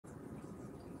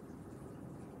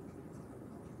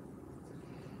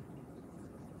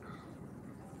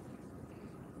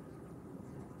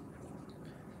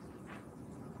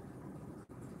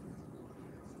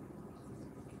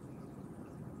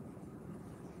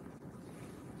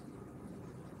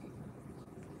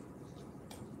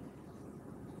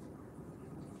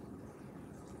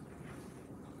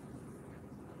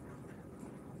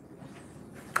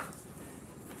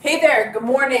Hey there, good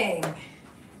morning.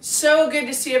 So good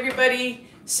to see everybody.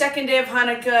 Second day of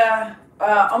Hanukkah,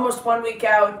 almost 1 week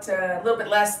out, a little bit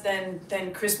less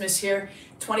than Christmas here.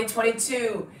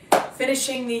 2022,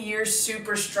 finishing the year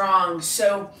super strong.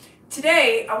 So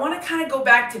today I want to kind of go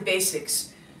back to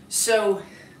basics. So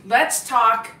let's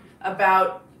talk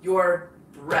about your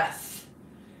breath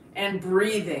and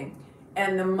breathing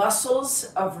and the muscles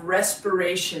of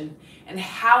respiration and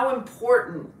how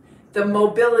important the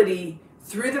mobility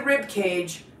through the rib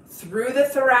cage, through the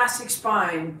thoracic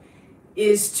spine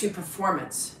is to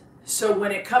performance. So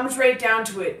when it comes right down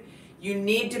to it, you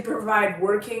need to provide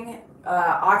working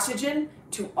oxygen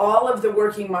to all of the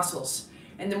working muscles.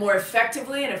 And the more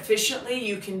effectively and efficiently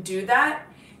you can do that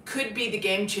could be the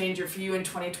game changer for you in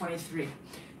 2023.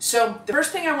 So the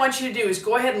first thing I want you to do is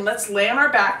go ahead and let's lay on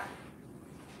our back,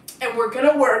 and we're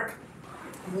gonna work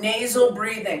nasal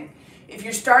breathing. If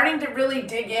you're starting to really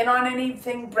dig in on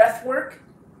anything breath work,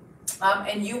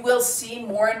 and you will see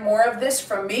more and more of this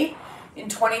from me in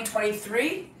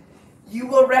 2023, you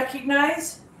will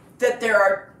recognize that there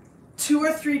are 2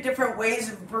 or 3 different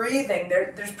ways of breathing.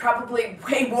 There's probably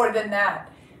way more than that.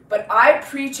 But I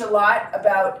preach a lot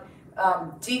about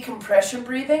decompression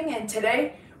breathing, and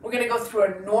today we're going to go through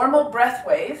a normal breath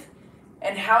wave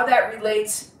and how that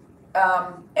relates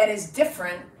and is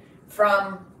different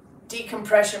from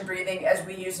decompression breathing as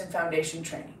we use in foundation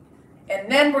training. And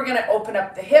then we're going to open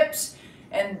up the hips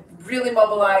and really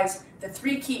mobilize the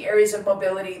 3 key areas of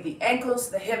mobility: the ankles,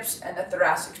 the hips, and the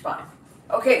thoracic spine.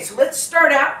 Okay, so let's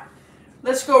start out.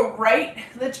 Let's go right.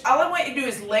 All I want you to do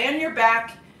is lay on your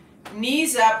back,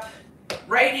 knees up,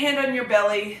 right hand on your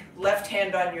belly, left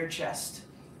hand on your chest.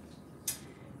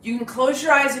 You can close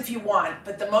your eyes if you want,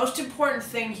 but the most important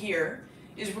thing here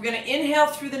is we're going to inhale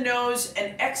through the nose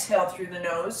and exhale through the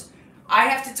nose. I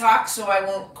have to talk, so I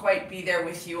won't quite be there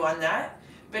with you on that.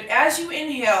 But as you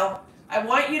inhale, I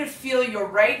want you to feel your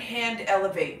right hand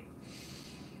elevate.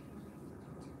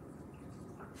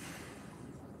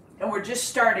 And we're just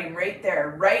starting right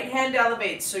there. Right hand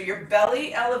elevates, so your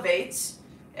belly elevates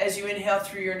as you inhale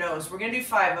through your nose. We're going to do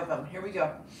 5 of them. Here we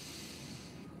go.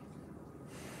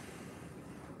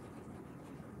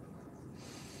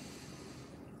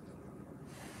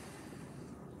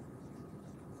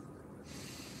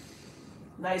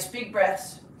 Nice big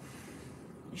breaths.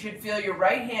 You should feel your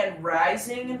right hand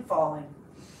rising and falling.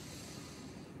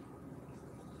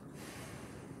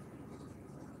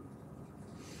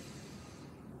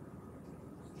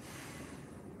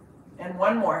 And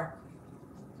one more.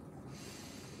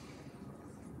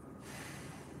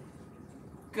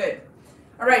 Good.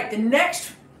 All right, the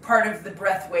next part of the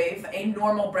breath wave, a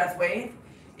normal breath wave,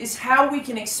 is how we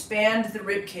can expand the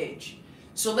rib cage.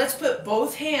 So let's put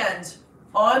both hands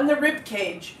on the rib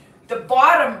cage, the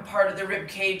bottom part of the rib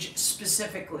cage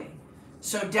specifically.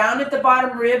 So down at the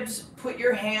bottom ribs, put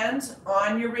your hands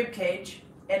on your rib cage,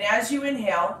 and as you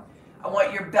inhale, I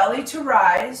want your belly to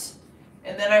rise,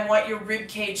 and then I want your rib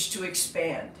cage to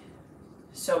expand.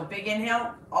 So big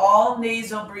inhale, all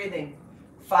nasal breathing.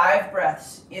 5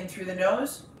 breaths in through the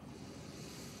nose.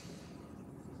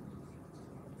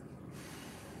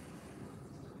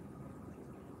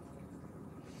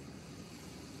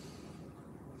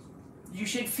 You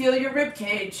should feel your rib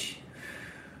cage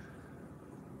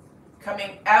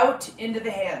coming out into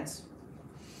the hands.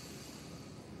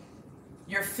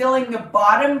 You're filling the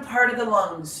bottom part of the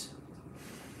lungs.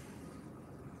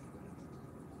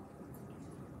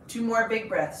 2 more big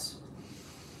breaths.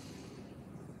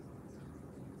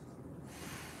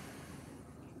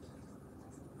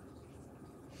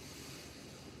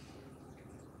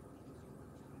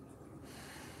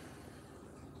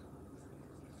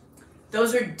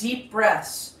 Those are deep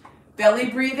breaths. Belly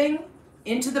breathing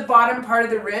into the bottom part of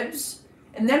the ribs.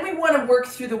 And then we want to work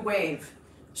through the wave.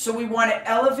 So we want to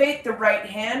elevate the right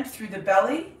hand through the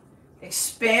belly,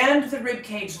 expand the rib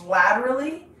cage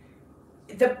laterally.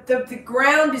 The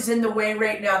ground is in the way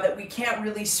right now that we can't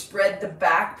really spread the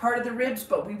back part of the ribs,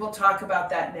 but we will talk about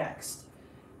that next.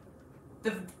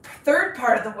 The third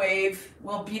part of the wave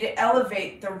will be to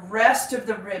elevate the rest of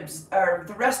the ribs, or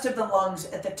the rest of the lungs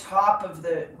at the top of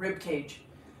the rib cage.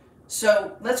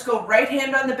 So let's go right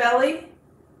hand on the belly,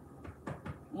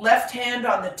 left hand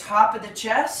on the top of the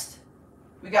chest.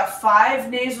 We got 5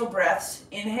 nasal breaths.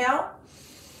 Inhale.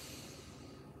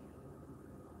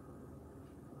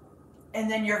 And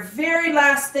then your very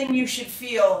last thing you should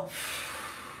feel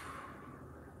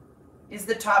is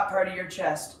the top part of your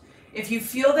chest. If you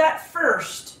feel that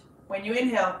first, when you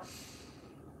inhale,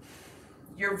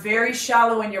 you're very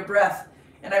shallow in your breath,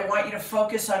 and I want you to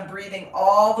focus on breathing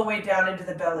all the way down into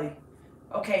the belly.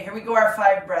 Okay, here we go, our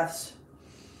 5 breaths.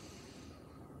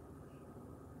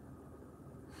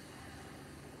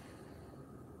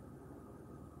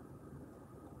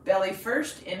 Belly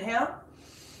first, inhale.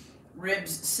 Ribs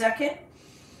second.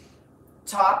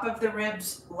 Top of the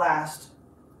ribs last.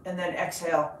 And then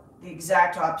exhale, the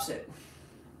exact opposite.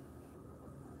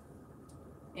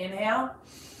 Inhale.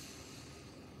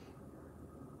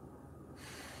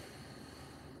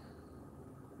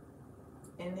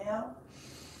 Inhale.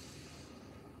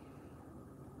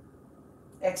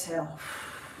 Exhale.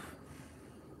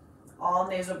 All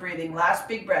nasal breathing. Last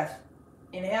big breath.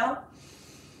 Inhale.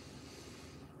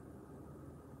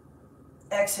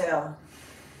 Exhale.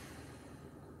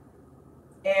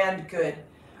 And good.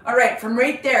 All right, from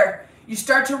right there, you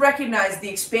start to recognize the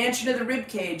expansion of the rib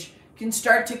cage can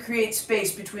start to create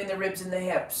space between the ribs and the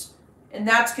hips. And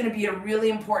that's going to be a really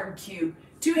important cue.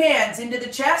 2 hands into the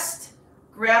chest,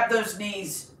 grab those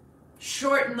knees,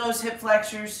 shorten those hip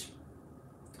flexors.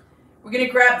 We're going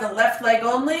to grab the left leg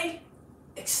only,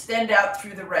 extend out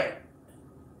through the right.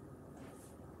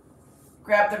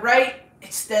 Grab the right,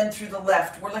 extend through the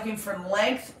left. We're looking for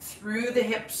length through the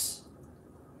hips.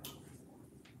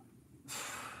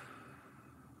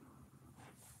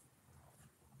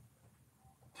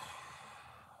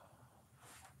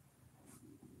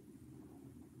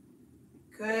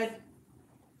 Good.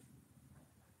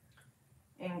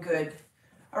 And good.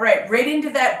 All right, right into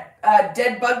that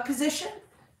dead bug position,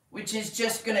 which is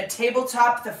just going to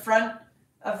tabletop the front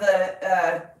of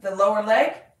the lower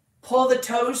leg. Pull the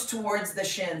toes towards the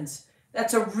shins.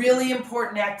 That's a really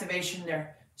important activation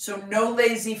there. So no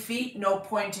lazy feet, no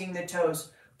pointing the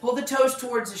toes. Pull the toes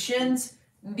towards the shins.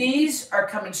 Knees are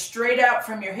coming straight out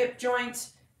from your hip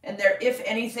joints, and they're, if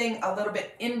anything, a little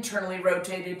bit internally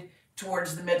rotated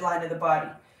towards the midline of the body.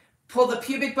 Pull the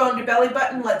pubic bone to belly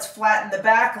button. Let's flatten the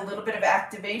back, a little bit of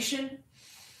activation.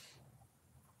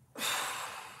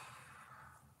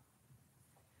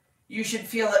 You should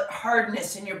feel a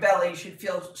hardness in your belly. You should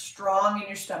feel strong in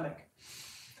your stomach.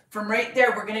 From right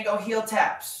there, we're going to go heel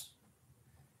taps.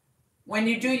 When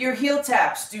you do your heel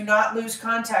taps, do not lose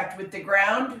contact with the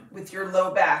ground with your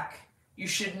low back. You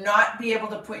should not be able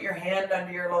to put your hand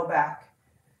under your low back.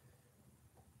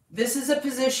 This is a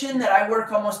position that I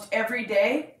work almost every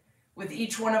day with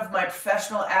each one of my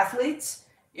professional athletes.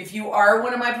 If you are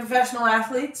one of my professional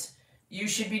athletes, you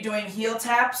should be doing heel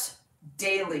taps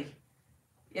daily.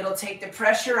 It'll take the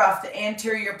pressure off the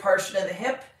anterior portion of the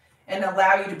hip and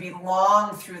allow you to be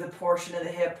long through the portion of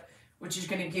the hip, which is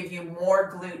going to give you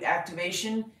more glute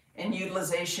activation and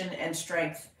utilization and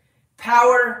strength.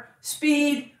 Power,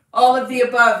 speed, all of the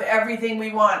above, everything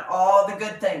we want, all the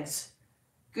good things.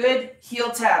 Good heel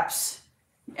taps.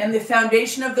 And the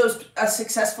foundation of a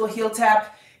successful heel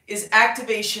tap is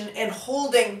activation and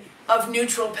holding of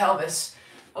neutral pelvis.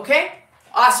 Okay?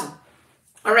 Awesome.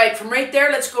 All right, from right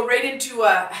there, let's go right into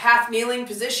a half kneeling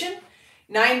position.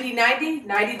 90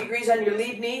 degrees on your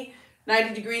lead knee,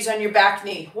 90 degrees on your back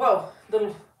knee. Whoa,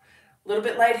 little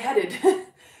bit lightheaded.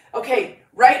 Okay,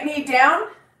 right knee down,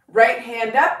 right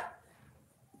hand up,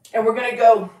 and we're gonna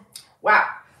go, wow.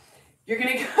 You're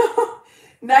gonna go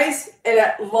nice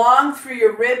and long through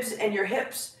your ribs and your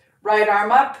hips. Right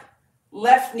arm up,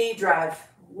 left knee drive,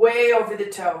 way over the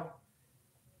toe.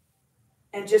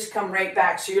 And just come right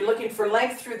back. So you're looking for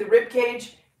length through the rib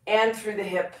cage and through the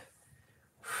hip.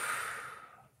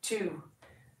 2.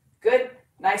 Good.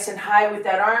 Nice and high with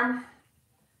that arm.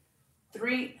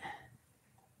 3.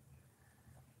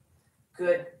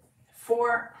 Good.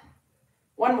 4.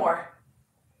 One more.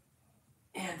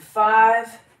 And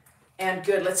 5. And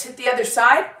good. Let's hit the other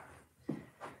side.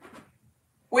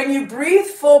 When you breathe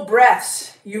full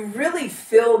breaths, you really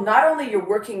fill not only your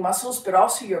working muscles, but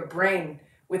also your brain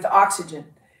with oxygen.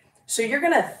 So you're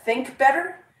going to think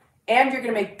better and you're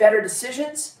going to make better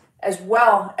decisions as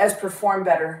well as perform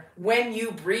better when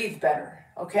you breathe better,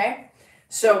 okay?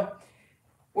 So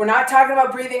we're not talking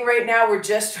about breathing right now. We're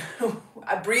just,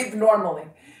 I breathe normally.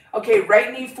 Okay,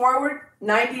 right knee forward,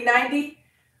 90.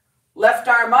 Left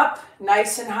arm up,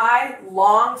 nice and high,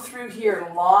 long through here,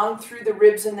 long through the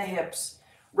ribs and the hips.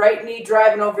 Right knee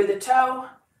driving over the toe,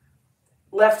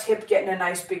 left hip getting a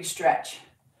nice big stretch.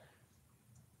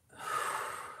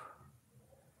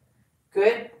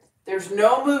 Good. There's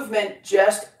no movement,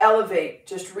 just elevate.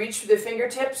 Just reach for the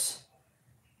fingertips.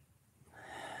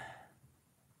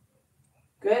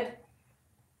 Good.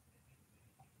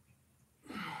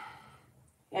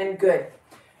 And good.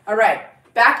 All right,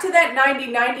 back to that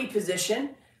 90-90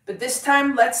 position, but this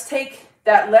time let's take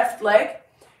that left leg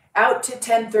out to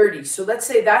 10:30. So let's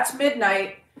say that's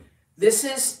midnight. This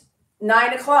is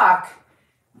 9 o'clock.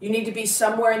 You need to be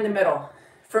somewhere in the middle.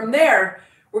 From there,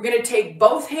 we're going to take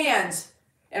both hands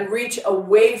and reach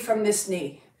away from this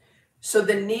knee. So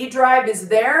the knee drive is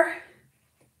there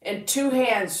and 2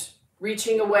 hands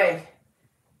reaching away.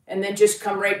 and then just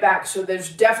come right back. So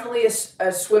there's definitely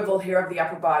a swivel here of the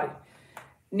upper body.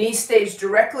 Knee stays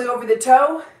directly over the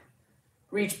toe.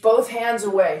 Reach both hands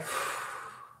away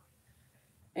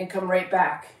and come right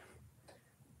back.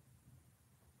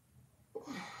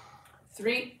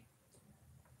 3.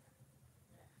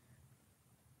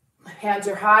 Hands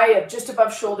are high at just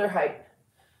above shoulder height.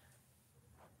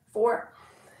 4.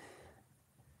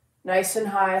 Nice and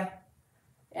high.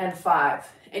 And 5.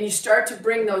 And you start to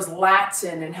bring those lats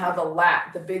in, and how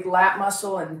the big lat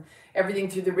muscle and everything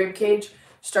through the rib cage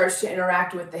starts to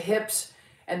interact with the hips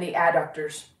and the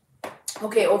adductors.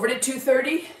 Okay, over to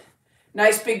 230.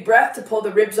 Nice big breath to pull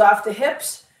the ribs off the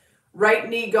hips. Right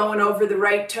knee going over the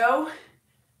right toe.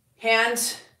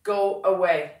 Hands go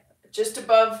away. Just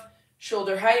above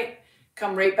shoulder height.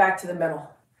 Come right back to the middle.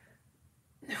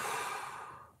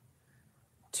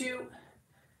 2.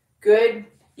 Good.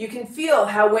 You can feel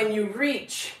how when you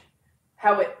reach,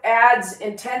 how it adds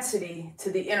intensity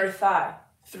to the inner thigh.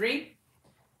 3.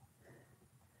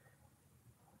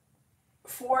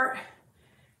 4.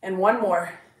 And 1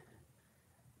 more.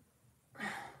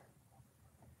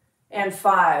 And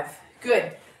 5.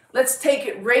 Good. Let's take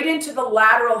it right into the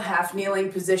lateral half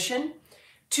kneeling position.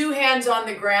 2 hands on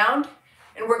the ground,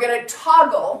 and we're going to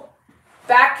toggle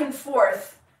back and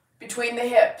forth between the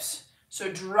hips.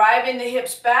 So driving the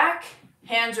hips back,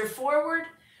 hands are forward,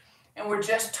 and we're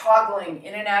just toggling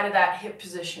in and out of that hip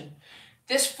position.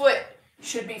 This foot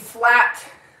should be flat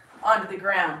onto the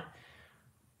ground.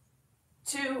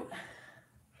 2,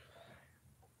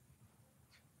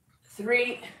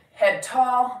 3, head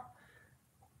tall.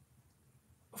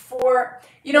 4,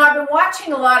 you know, I watch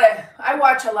a lot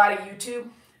of YouTube.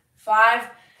 5,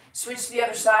 switch to the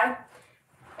other side.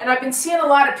 And I've been seeing a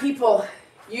lot of people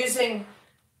using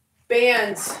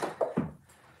bands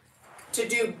to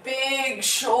do big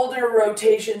shoulder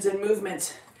rotations and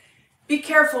movements. Be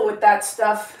careful with that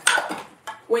stuff.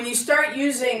 When you start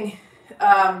using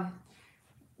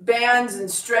bands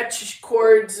and stretch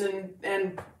cords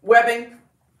and webbing,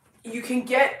 you can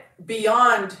get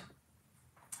beyond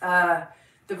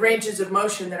the ranges of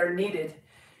motion that are needed.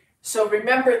 So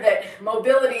remember that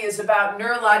mobility is about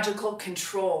neurological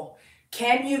control.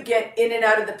 Can you get in and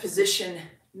out of the position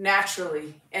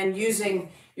naturally and using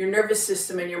your nervous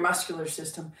system and your muscular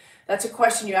system? That's a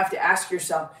question you have to ask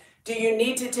yourself. Do you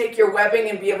need to take your webbing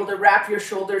and be able to wrap your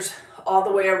shoulders all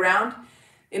the way around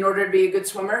in order to be a good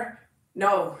swimmer?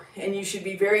 No, and you should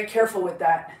be very careful with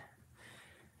that.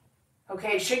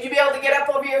 Okay, should you be able to get up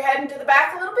over your head and to the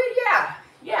back a little bit?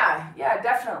 Yeah,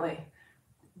 definitely.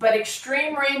 But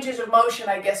extreme ranges of motion,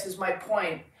 I guess is my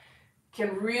point,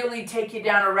 can really take you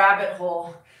down a rabbit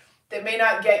hole that may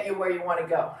not get you where you want to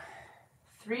go.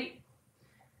 3.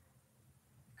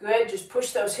 Good, just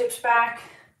push those hips back.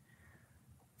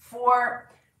 4.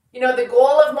 You know, the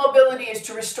goal of mobility is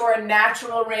to restore a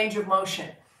natural range of motion,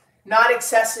 not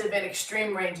excessive and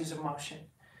extreme ranges of motion,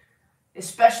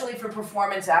 especially for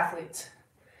performance athletes.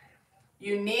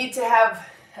 You need to have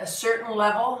a certain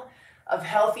level of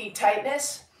healthy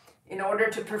tightness in order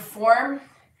to perform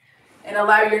and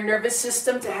allow your nervous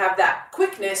system to have that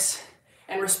quickness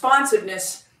and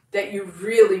responsiveness that you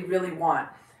really, really want.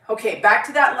 Okay, back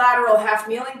to that lateral half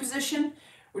kneeling position.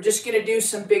 We're just going to do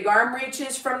some big arm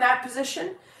reaches from that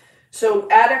position. So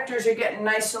adductors are getting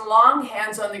nice and long,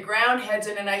 hands on the ground, head's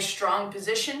in a nice strong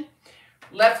position.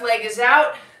 Left leg is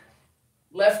out,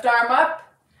 left arm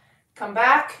up, come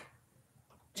back.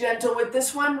 Gentle with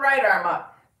this one, right arm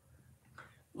up.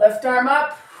 Left arm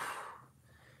up,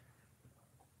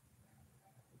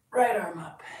 right arm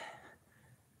up.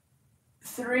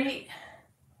 3.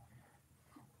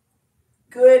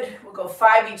 Good, we'll go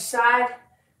 5 each side.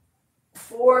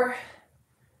 4.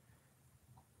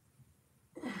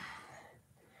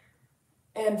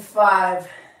 And 5.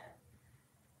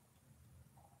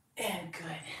 And good.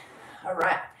 All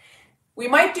right. We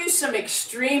might do some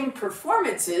extreme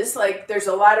performances, like there's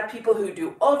a lot of people who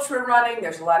do ultra running,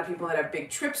 there's a lot of people that have big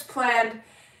trips planned,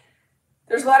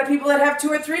 there's a lot of people that have 2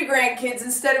 or 3 grandkids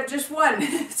instead of just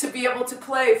 1 to be able to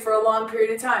play for a long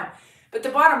period of time. But the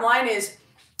bottom line is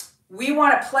we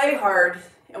want to play hard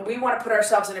and we want to put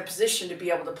ourselves in a position to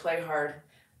be able to play hard.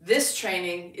 This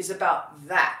training is about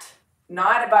that,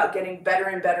 not about getting better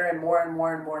and better and more and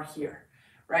more and more here,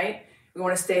 right? We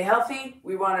want to stay healthy,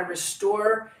 we want to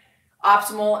restore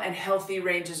optimal and healthy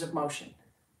ranges of motion.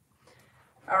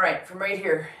 All right, from right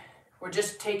here, we're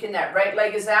just taking that right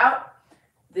leg is out.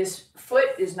 This foot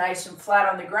is nice and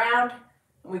flat on the ground.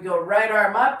 And we go right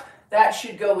arm up. That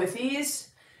should go with ease.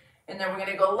 And then we're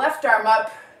going to go left arm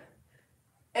up.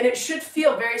 And it should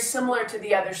feel very similar to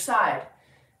the other side.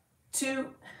 2.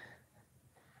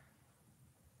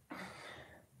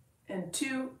 and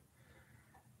 2,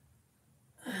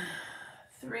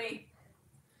 3,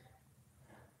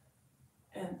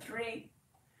 and 3,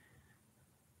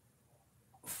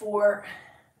 4,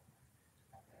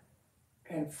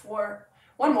 and 4.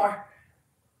 One more.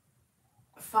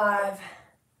 5,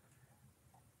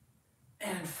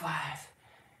 and 5.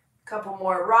 Couple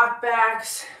more rock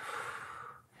backs.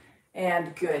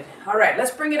 And good. All right,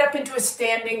 let's bring it up into a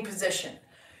standing position.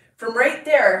 From right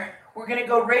there, we're going to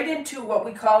go right into what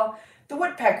we call the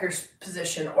woodpecker's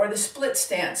position or the split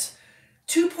stance.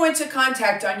 2 points of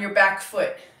contact on your back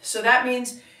foot. So that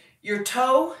means your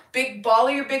toe, big ball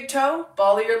of your big toe,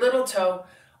 ball of your little toe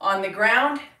on the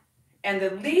ground, and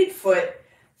the lead foot,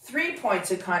 3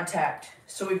 points of contact.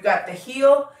 So we've got the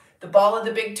heel, the ball of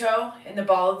the big toe, and the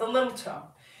ball of the little toe.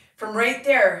 From right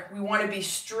there, we want to be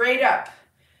straight up.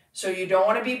 So you don't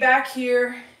want to be back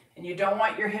here, and you don't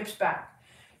want your hips back.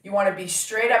 You want to be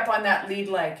straight up on that lead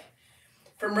leg.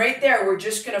 From right there, we're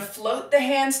just going to float the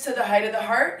hands to the height of the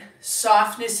heart,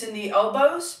 softness in the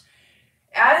elbows.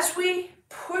 As we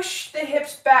push the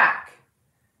hips back,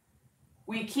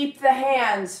 we keep the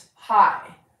hands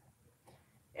high,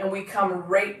 and we come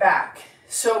right back.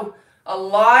 So a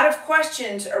lot of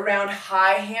questions around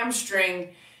high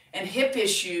hamstring and hip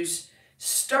issues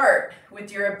start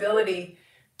with your ability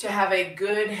to have a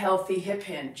good, healthy hip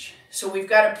hinge. So we've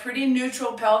got a pretty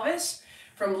neutral pelvis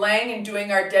from laying and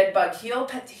doing our dead bug heel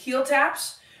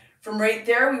taps. From right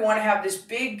there, we want to have this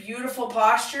big, beautiful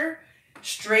posture,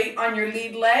 straight on your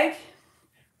lead leg.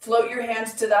 Float your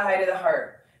hands to the height of the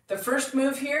heart. The first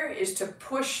move here is to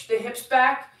push the hips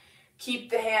back, keep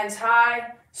the hands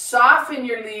high, soften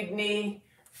your lead knee,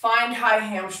 find high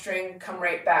hamstring, come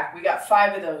right back. We got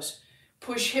 5 of those.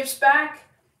 Push hips back,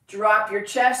 drop your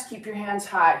chest, keep your hands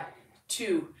high.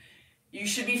 2. You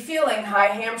should be feeling high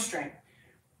hamstring.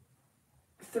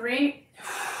 3,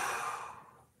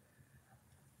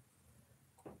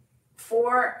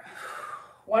 4,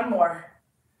 one more,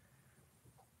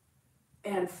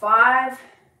 and 5,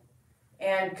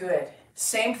 and good.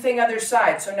 Same thing other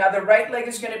side. So now the right leg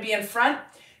is going to be in front,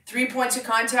 3 points of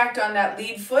contact on that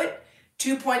lead foot,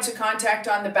 2 points of contact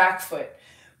on the back foot.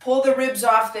 Pull the ribs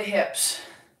off the hips.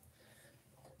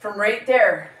 From right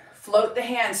there, float the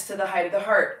hands to the height of the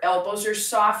heart. Elbows are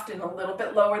soft and a little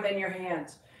bit lower than your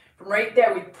hands. From right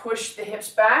there, we push the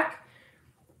hips back.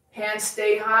 Hands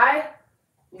stay high.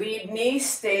 Lead knee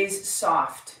stays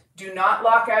soft. Do not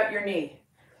lock out your knee.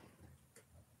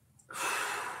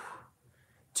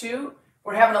 2,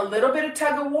 we're having a little bit of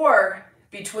tug of war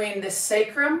between the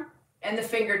sacrum and the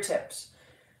fingertips.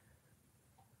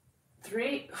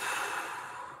 3,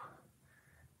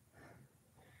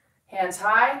 hands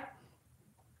high.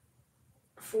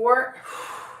 4,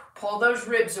 pull those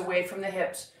ribs away from the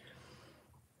hips.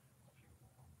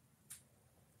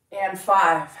 And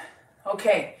 5.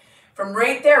 Okay, from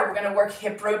right there, we're going to work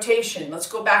hip rotation. Let's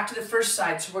go back to the first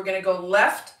side. So we're going to go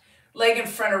left leg in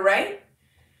front of right,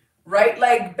 right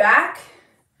leg back.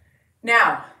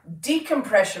 Now,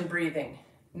 decompression breathing,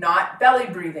 not belly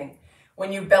breathing.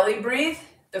 When you belly breathe,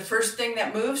 the first thing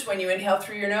that moves when you inhale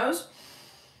through your nose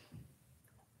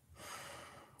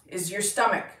is your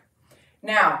stomach.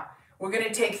 Now, we're going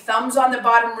to take thumbs on the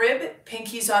bottom rib,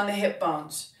 pinkies on the hip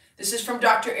bones. This is from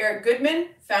Dr. Eric Goodman,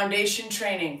 Foundation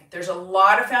Training. There's a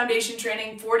lot of foundation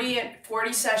training,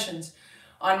 40 sessions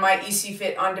on my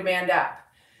ECFIT On Demand app.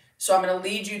 So I'm going to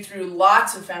lead you through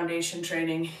lots of foundation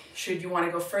training should you want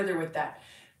to go further with that.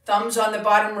 Thumbs on the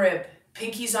bottom rib,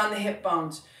 pinkies on the hip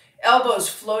bones, elbows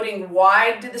floating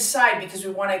wide to the side because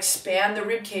we want to expand the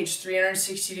rib cage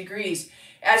 360 degrees.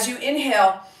 As you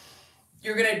inhale,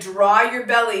 you're going to draw your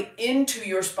belly into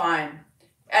your spine.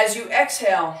 As you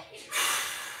exhale,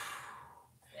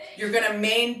 you're going to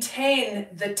maintain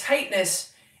the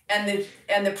tightness and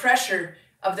the pressure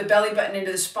of the belly button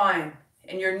into the spine.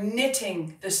 And you're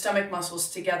knitting the stomach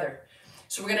muscles together.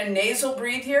 So we're going to nasal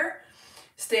breathe here,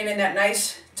 staying in that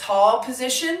nice tall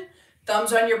position.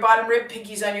 Thumbs on your bottom rib,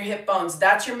 pinkies on your hip bones.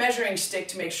 That's your measuring stick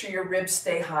to make sure your ribs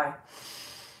stay high.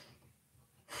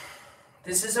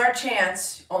 This is our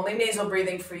chance, only nasal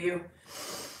breathing for you,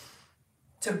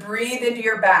 to breathe into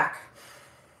your back.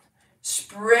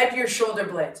 Spread your shoulder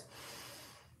blades.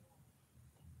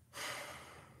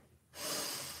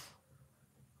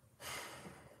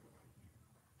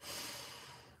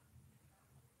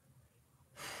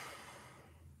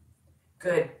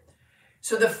 Good.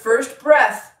 So the first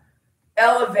breath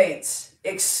elevates,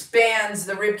 expands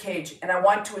the rib cage, and I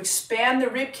want to expand the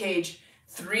rib cage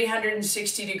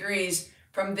 360 degrees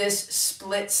from this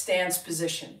split stance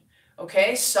position.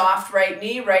 Okay, soft right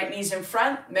knee's in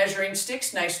front, measuring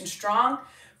sticks nice and strong.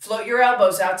 Float your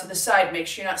elbows out to the side, make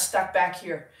sure you're not stuck back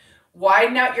here.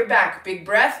 Widen out your back. Big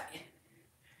breath.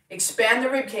 Expand the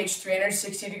rib cage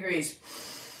 360 degrees.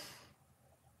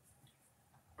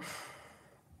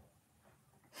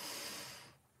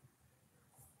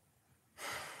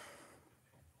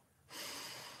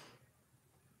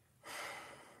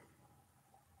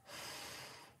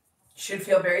 Should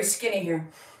feel very skinny here.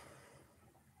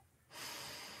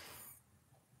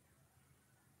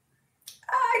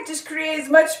 Just create as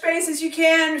much space as you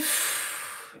can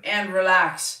and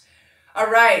relax. All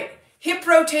right, hip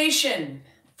rotation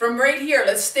from right here.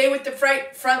 Let's stay with the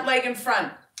front leg in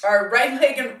front, or right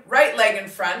leg in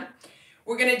front.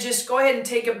 We're gonna just go ahead and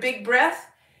take a big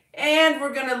breath, and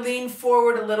we're gonna lean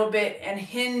forward a little bit and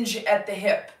hinge at the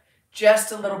hip,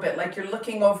 just a little bit, like you're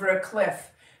looking over a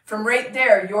cliff. From right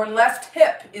there, your left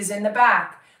hip is in the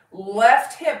back.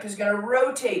 Left hip is gonna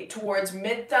rotate towards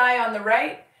mid-thigh on the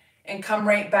right, and come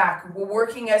right back. We're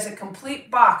working as a complete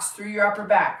box through your upper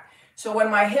back. So when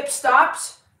my hip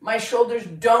stops, my shoulders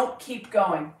don't keep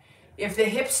going. If the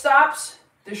hip stops,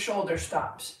 the shoulder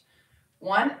stops.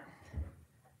 1,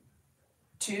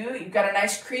 2, you've got a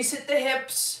nice crease at the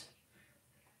hips.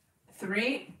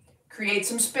 3, create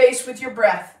some space with your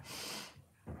breath.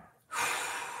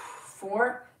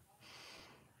 4,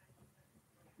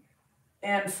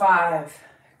 and 5.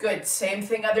 Good, same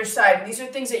thing other side. And these are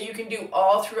things that you can do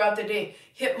all throughout the day.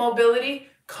 Hip mobility,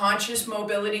 conscious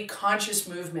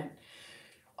movement.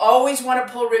 Always want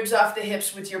to pull ribs off the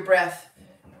hips with your breath.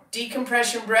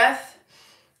 Decompression breath,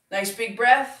 nice big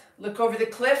breath. Look over the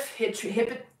cliff, hinge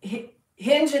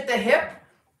at the hip,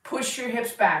 push your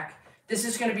hips back. This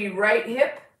is going to be right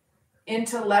hip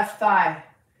into left thigh.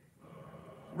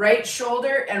 Right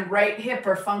shoulder and right hip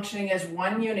are functioning as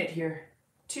one unit here.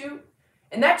 2,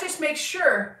 and that just makes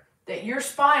sure that your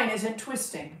spine isn't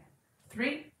twisting.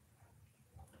 3,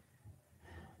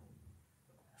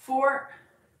 4,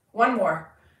 one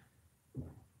more,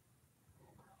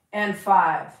 and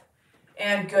 5,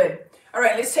 and good. All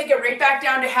right, let's take it right back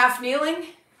down to half kneeling,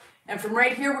 and from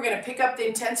right here, we're gonna pick up the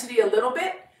intensity a little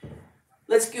bit.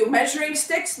 Let's do measuring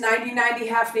sticks, 90-90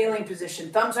 half kneeling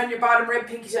position. Thumbs on your bottom rib,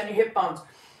 pinkies on your hip bones.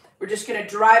 We're just gonna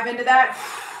drive into that.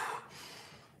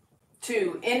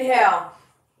 2, inhale.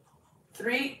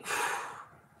 3,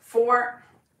 4,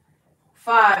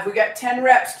 5. We got 10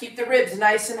 reps. Keep the ribs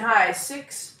nice and high.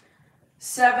 6,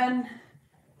 7,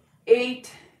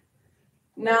 8,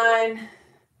 9,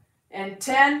 and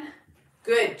 10.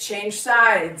 Good. Change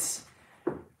sides.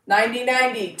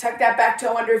 90-90. Tuck that back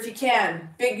toe under if you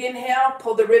can. Big inhale.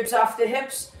 Pull the ribs off the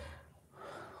hips.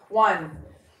 1,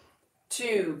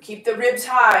 2. Keep the ribs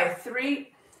high.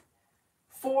 3,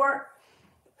 4,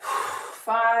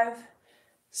 5,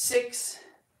 6,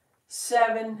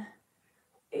 7,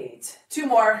 8. 2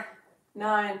 more.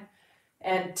 9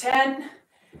 and 10.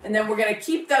 And then we're going to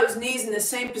keep those knees in the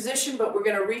same position, but we're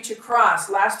going to reach across.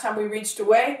 Last time we reached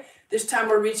away. This time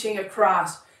we're reaching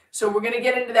across. So we're going to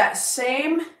get into that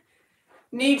same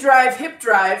knee drive, hip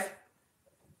drive,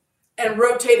 and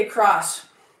rotate across.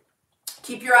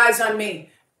 Keep your eyes on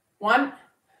me. 1,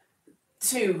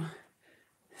 2,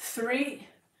 3,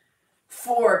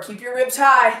 4. Keep your ribs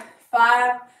high.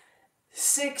 5,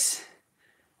 6,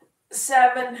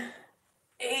 7,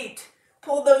 8.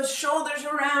 Pull those shoulders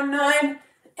around. 9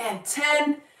 and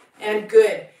 10. And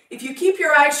good. If you keep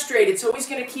your eyes straight, it's always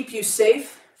going to keep you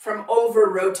safe from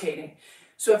over-rotating.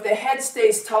 So if the head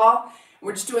stays tall,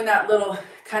 we're just doing that little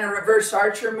kind of reverse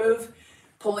archer move,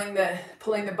 pulling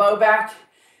the bow back.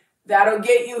 That'll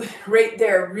get you right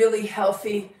there. Really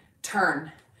healthy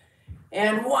turn.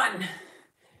 And 1,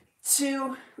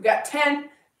 2, we got 10,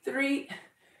 3,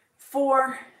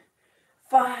 4,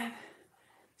 5,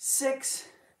 6,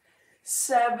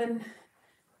 7,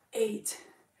 8,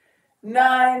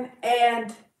 9,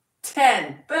 and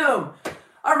 10. Boom.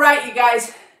 All right, you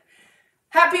guys.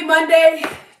 Happy Monday,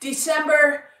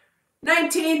 December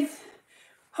 19th.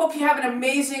 Hope you have an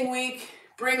amazing week.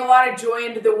 Bring a lot of joy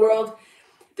into the world.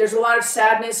 There's a lot of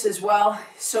sadness as well.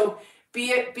 So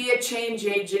be a change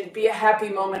agent. Be a happy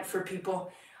moment for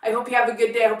people. I hope you have a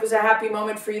good day. I hope it was a happy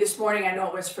moment for you this morning. I know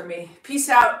it was for me. Peace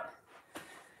out.